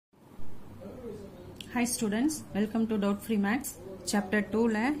Hi students, welcome to .3 Max. Chapter 2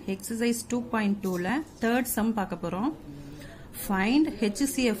 la exercise 2.2 la third sum பார்க்க போறோம். Find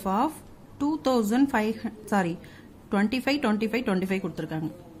HCF of 25 கொடுத்திருக்காங்க.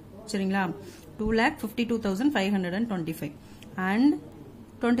 சரிங்களா? 2,52,525 and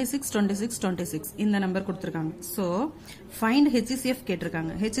 26 இந்த நம்பர் கொடுத்திருக்காங்க. So find HCF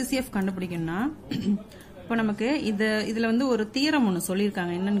கேட்டிருக்காங்க. HCF கண்டுபிடிக்கணும்னா இப்போ நமக்கு இதுல வந்து ஒரு தியரம் ஒன்னு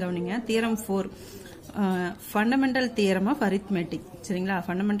சொல்லிருக்காங்க. என்னன்னு கவனிங்க. Theorem 4 fundamental theorem of arithmetic. சரிங்களா?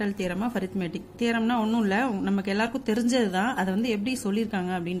 Fundamental theorem of arithmetic. தியரம்னா ஒன்றும் இல்லை, நமக்கு எல்லாருக்கும் தெரிஞ்சது தான். அதை வந்து எப்படி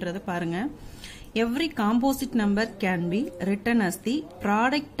சொல்லியிருக்காங்க அப்படின்றத பாருங்க. Every composite number can be written as the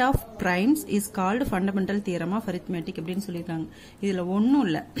product of primes is called fundamental theorem of arithmetic அப்படின்னு சொல்லியிருக்காங்க. இதுல ஒன்றும்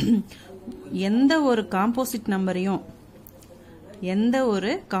இல்லை, எந்த ஒரு காம்போசிட் நம்பரையும்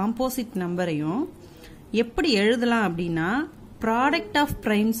எப்படி எழுதலாம் அப்படின்னா ப்ராடக்ட் ஆஃப்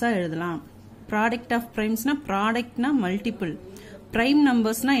பிரைம்ஸா எழுதலாம். ப்ராடக்ட் ஆஃப் பிரைம்ஸ்னா ப்ராடக்ட்னா மல்டிபிள், பிரைம்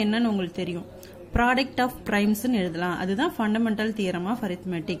நம்பர்ஸ்னா என்னன்னு உங்களுக்கு தெரியும். ப்ராடக்ட் ஆஃப் பிரைம்ஸ் எழுதலாம். அதுதான் ஃபண்டமெண்டல் தியரம் ஆஃப்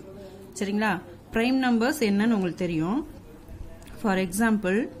அரித்மெட்டிக். சரிங்களா? பிரைம் நம்பர்ஸ் என்னன்னு உங்களுக்கு தெரியும். ஃபார்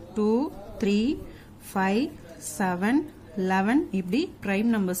எக்ஸாம்பிள் 2, 3, 5, 7, 11 இப்படி பிரைம்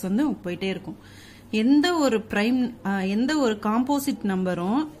நம்பர்ஸ் வந்து போயிட்டே இருக்கும். எந்த ஒரு காம்போசிட்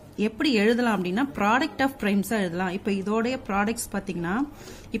நம்பரும் எப்படி எழுதலாம் அப்படின்னா ப்ராடக்ட் ஆஃப் பிரைம்ஸா எழுதலாம். இப்ப இதோடைய ப்ராடக்ட்ஸ் பாத்தீங்கன்னா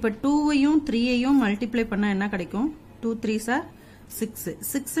இப்ப 2வையும் 3ஐயும் மல்டிப்ளை பண்ணா என்ன கிடைக்கும்? 2 3s are 6.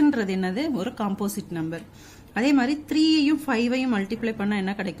 6ன்றது என்னது? ஒரு காம்போசிட் நம்பர். அதே மாதிரி 3ஐயும் 5ஐயும் மல்டிப்ளை பண்ணா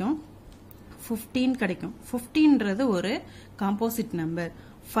என்ன கிடைக்கும்? 15 கிடைக்கும். 15ன்றது ஒரு காம்போசிட் நம்பர்.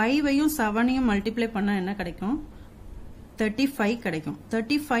 5ஐயும் 7ஐயும் மல்டிப்ளை பண்ணா என்ன கிடைக்கும்? 35 கிடைக்கும்.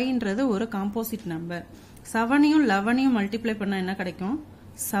 35ன்றது ஒரு காம்போசிட் நம்பர். 7ஐயும் 11ஐயும் மல்டிப்ளை பண்ணா என்ன கிடைக்கும்?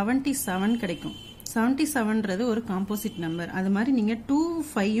 77 கிடைக்கும். 77ன்றது ஒரு காம்போசிட் நம்பர். அது மாதிரி நீங்க 2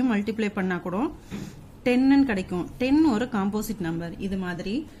 5யும் மல்டிப்ளை பண்ணா கூட 10 கிடைக்கும். 10 ஒரு காம்போசிட் நம்பர். இது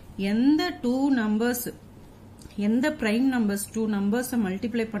மாதிரி எந்த பிரைம் நம்பர்ஸ் 2 நம்பர்ஸ்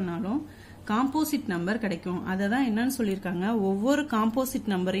மல்டிப்ளை பண்ணாலும் காம்போசிட் நம்பர் கிடைக்கும். அததான் என்னன்னு சொல்லிருக்காங்க, ஒவ்வொரு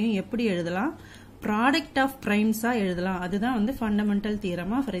காம்போசிட் நம்பரையும் எப்படி எழுதலாம்? ப்ராடக்ட் ஆஃப் பிரைம்ஸா எழுதலாம். அதுதான் வந்து ஃபண்டமெண்டல்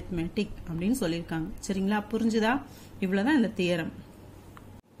தியரம் ஆஃப் அரித்மெட்டிக் அப்படின்னு சொல்லிருக்காங்க. சரிங்களா? புரிஞ்சுதா? இவ்வளவுதான் இந்த தியரம்.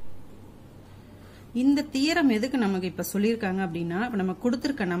 இந்த தியரம் எதுக்கு நமக்கு இப்ப சொல்லிருக்காங்க அப்படின்னா, இப்ப நம்ம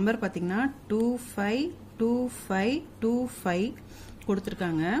கொடுத்திருக்க நம்பர் பாத்தீங்கன்னா 252525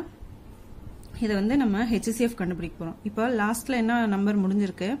 கொடுத்திருக்காங்க. இதை வந்து நம்ம HCF கண்டுபிடிக்க போறோம். இப்ப லாஸ்ட்ல என்ன நம்பர்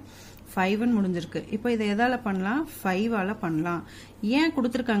முடிஞ்சிருக்கு? 5 முடிஞ்சிருக்கு. இப்ப இதை எதால பண்ணலாம்? 5ஆல பண்ணலாம். ஏன்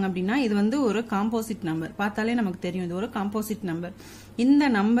கொடுத்திருக்காங்க அப்படின்னா இது வந்து ஒரு காம்போசிட் நம்பர். பார்த்தாலே நமக்கு தெரியும் இது ஒரு காம்போசிட் நம்பர். இந்த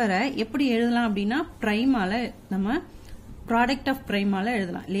நம்பரை எப்படி எழுதலாம் அப்படின்னா பிரைமால, நம்ம ப்ராடக்ட் ஆஃப் பிரைமால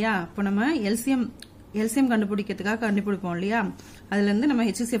எழுதலாம் இல்லையா? இப்போ நம்ம எல்சிஎம் கண்டுபிடிக்கிறதுக்காக கண்டுபிடிப்போம் இல்லையா? அதுல இருந்து நம்ம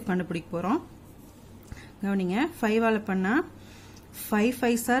HCF கண்டுபிடிக்க போறோம். கவனிங்க. 5ஆல பண்ணா 5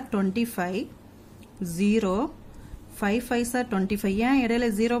 5s are 25, 0, 5 5s are 25. ஏன் இடையில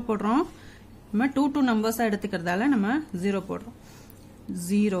 0 போடுறோம்? நம்ம 2 நம்பர்ஸா எடுத்துக்கிறதால நம்ம 0 போடுறோம்.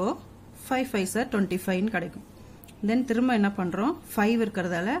 0 5 5s are 25 கிடைக்கும். தென் திரும்ப என்ன பண்றோம்? 5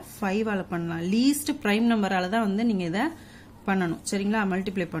 இருக்கிறதால 5ஆல பண்ணலாம். லீஸ்ட் பிரைம் நம்பரால தான் வந்து நீங்க இதை பண்ணணும். சரிங்களா?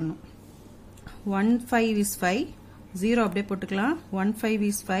 மல்டிப்ளை பண்ணணும். 1 5 is 5, 0 அப்படியே போட்டுக்கலாம். 1 5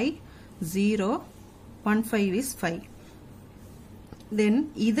 is 5, 0, 1 5 is 5. தென்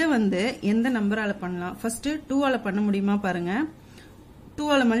இதை வந்து எந்த நம்பரால பண்ணலாம்? ஃபர்ஸ்ட் 2ஆல பண்ண முடியுமா பாருங்க.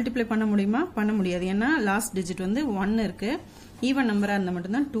 2ஆல மல்டிப்ளை பண்ண முடியுமா? பண்ண முடியாது. ஏன்னா லாஸ்ட் டிஜிட் வந்து 1 இருக்கு. ஈவன் நம்பரா இருந்தா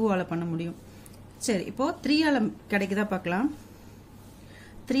மட்டும்தான் 2ஆல பண்ண முடியும். சரி, இப்போ 3ஆல கிடைக்குதா பார்க்கலாம்.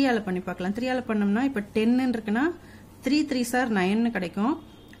 3ஆல பண்ணி பார்க்கலாம். 3ஆல பண்ணோம்னா இப்ப 10 இருக்குன்னா 3 3s are 9 கிடைக்கும்.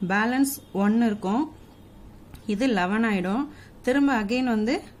 பேலன்ஸ் 1 இருக்கும். இது 11 ஆயிடும். திரும்ப அகைன்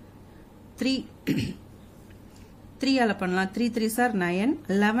வந்து 3ஆல பண்ணலாம். 3 3s are 9.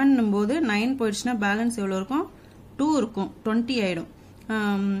 11 போது 9 போயிடுச்சுன்னா பேலன்ஸ் எவ்வளவு இருக்கும்? 2 இருக்கும். 20 ஆயிடும்.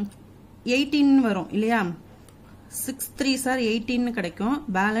 18 வரும் இல்லையா? 6 3s are 18 கிடைக்கும்.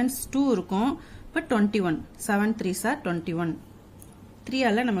 பேலன்ஸ் 2 இருக்கும். இப்ப 21. 7 3s are 21.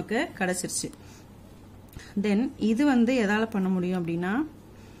 3ஆல நமக்கு கிடைச்சிருச்சு. தென் இது வந்து எதால பண்ண முடியும் அப்படின்னா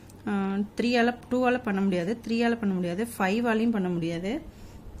 2ஆல பண்ண முடியாது, 3ஆல பண்ண முடியாது, 5ஆலையும் பண்ண முடியாது,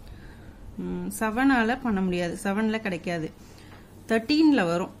 7ஆல பண்ண முடியாது. 7ல கிடைக்காது. 13ல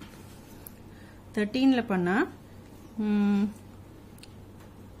வரும். 13ல பண்ணா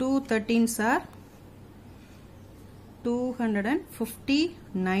 2 13s are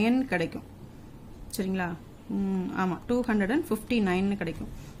 259 கிடைக்கும். சரிங்களா? ஆமா, 259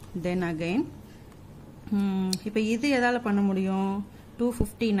 கிடைக்கும். தென் அகைன் இப்ப இது எதால பண்ண முடியும்?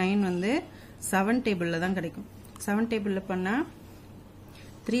 259 வந்து 7 டேபிள்ல தான் கிடைக்கும். 7 டேபிள்ல பண்ணா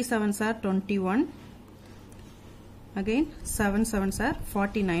 3 7s are 21, again 7 7s are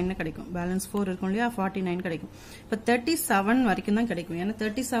 49 கிடைக்கும். பேலன்ஸ் 4 இருக்கும் இல்லையா, 49 கிடைக்கும். இப்ப 37 வரைக்கும் தான் கிடைக்கும். ஏன்னா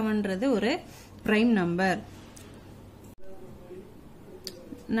 37ன்றது ஒரு பிரைம் நம்பர்.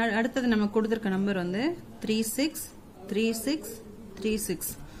 அடுத்தது நம்ம கொடுத்திருக்க நம்பர் வந்து 36 36 36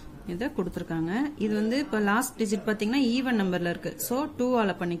 இத கொடுத்திருக்காங்க. இது வந்து இப்ப லாஸ்ட் டிஜிட் பாத்தீங்கன்னா ஈவன் நம்பர்ல இருக்கு. சோ 2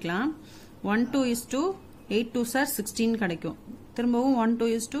 ஆல பண்ணிக்கலாம். 1 2 is to 8 2s are 16 கிடைக்கும். திரும்பவும் 1 2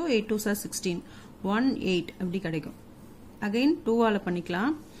 is to 8 2s are 16 1 8 அப்படி கிடைக்கும். அகைன் 2 ஆல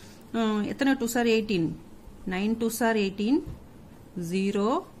பண்ணிக்கலாம். எத்தனை 2s are 18 9 2s are 18 0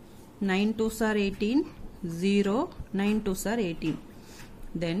 9 2s are 18 0 9 2s are 18.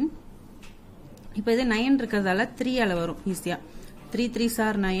 தென் இப்போ இது 9 இருக்கிறதால 3 ஆல வரும் ஈஸியா. 3 3s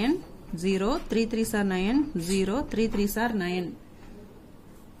are 9 0 3 3s are 9 0 3 3s are 9.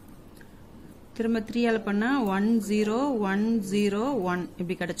 திரும்ப 3 ஆல பண்ணா 1 0 1 0 1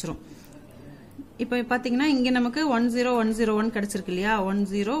 இப்படி கிடைச்சிரும். இப்போ பாத்தீங்கன்னா இங்க நமக்கு 1 0 1 0 1 கிடைச்சிருக்கு இல்லையா, 1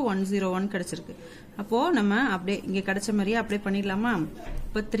 0 1 0 1 கிடைச்சிருக்கு. அப்போ நம்ம அப்படியே இங்க கிடைச்ச மாதிரியே அப்படியே பண்ணிடலாமா.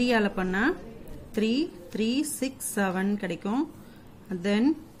 இப்போ 3 ஆல பண்ணா 3 3 6 7 கிடைக்கும். தென்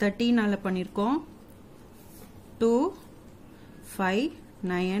 13 ஆல பண்ணிருக்கோம் 2 5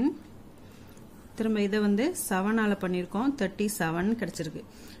 9. திரும்ப இதை வந்து 7 ஆல பண்ணிருக்கோம் 37 கிடைச்சிருக்கு.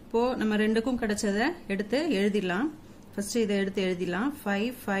 இப்போ நம்ம ரெண்டுக்கும் கிடைச்சதை எடுத்து எழுதிடலாம். ஃபர்ஸ்ட் இதை எடுத்து எழுதிடலாம். 5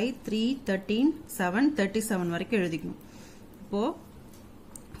 5 3 13 7 37 வரைக்கும் எழுதிக்கணும். இப்போ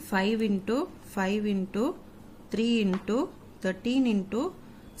 5 into 5 into 3 into 13 into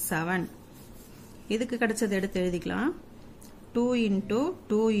 7 இதுக்கு கிடைச்சதை எடுத்து எழுதிக்கலாம். 2 into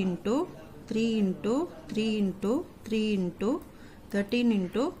 2 into 3 into 3 into 3 into 13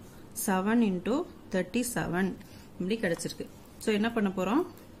 into 7 into 37 இப்படி கிடைச்சிருக்கு. சோ என்ன பண்ண போறோம்,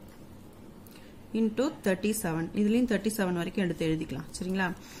 into 37 இதுலயும் 37 வரைக்கும் எடுத்து எழுதிக்கலாம். சரிங்களா.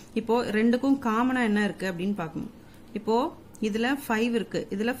 இப்போ ரெண்டுக்கும் காமனா என்ன இருக்கு அப்படின்னு பார்க்கணும். இப்போ இதுல 5 இருக்கு,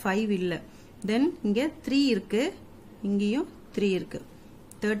 இதுல 5 இல்ல. தென் இங்க 3 இருக்கு, இங்கேயும் 3 இருக்கு.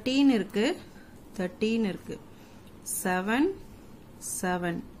 13 இருக்கு, 13 இருக்கு. 7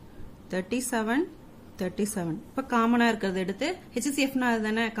 7 37 37. இப்ப காமனா இருக்கிறது எடுத்து HCFனா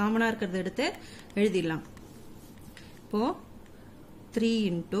அதுதானே, காமனா இருக்கிறது எடுத்து எழுதிடலாம். இப்போ 3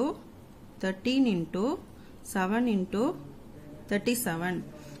 into 13 into 7 into 37.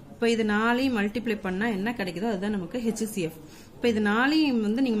 இப்போ இது 4 மல்டிப்ளை பண்ணா என்ன கிடைக்குதோ அதுதான் நமக்கு HCF. இப்போ இது 4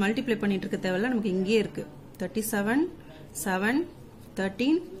 வந்து நீங்க மல்டிப்ளை பண்ணிட்டு இருக்க தேவையில்ல, நமக்கு இங்கே இருக்கு. 37 7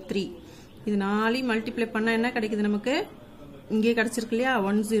 13 3. இது 4 மல்டிப்ளை பண்ணா என்ன கிடைக்குது நமக்கு, இங்கே கிடைச்சிருக்கு இல்லையா,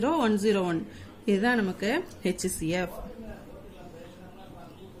 1 0 1 0 1. இதுதான் நமக்கு HCF.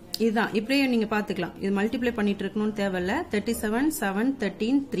 இதுதான் இப்படியே நீங்க பாத்துக்கலாம். இது மல்டிப்ளை பண்ணிட்டு இருக்கணும்னு தேவையில்ல. 37 7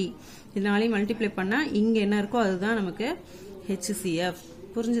 13 3 இதனாலே மல்டிப்ளை பண்ணா இங்க என்ன இருக்கோ அதுதான் நமக்கு HCF.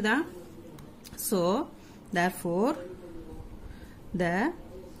 புரிஞ்சுதா? So therefore the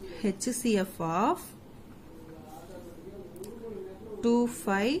HCF of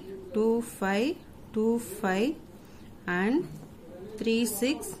 25 25 25 and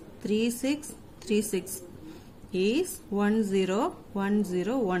 36 36 36 is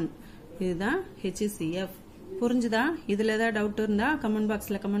 10101. இதுதான் HCF. புரிஞ்சுதா? இதுல ஏதாவது டவுட் இருந்தா கமெண்ட்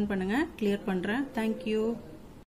பாக்ஸ்ல கமெண்ட் பண்ணுங்க, கிளியர் பண்றேன். தேங்க்யூ.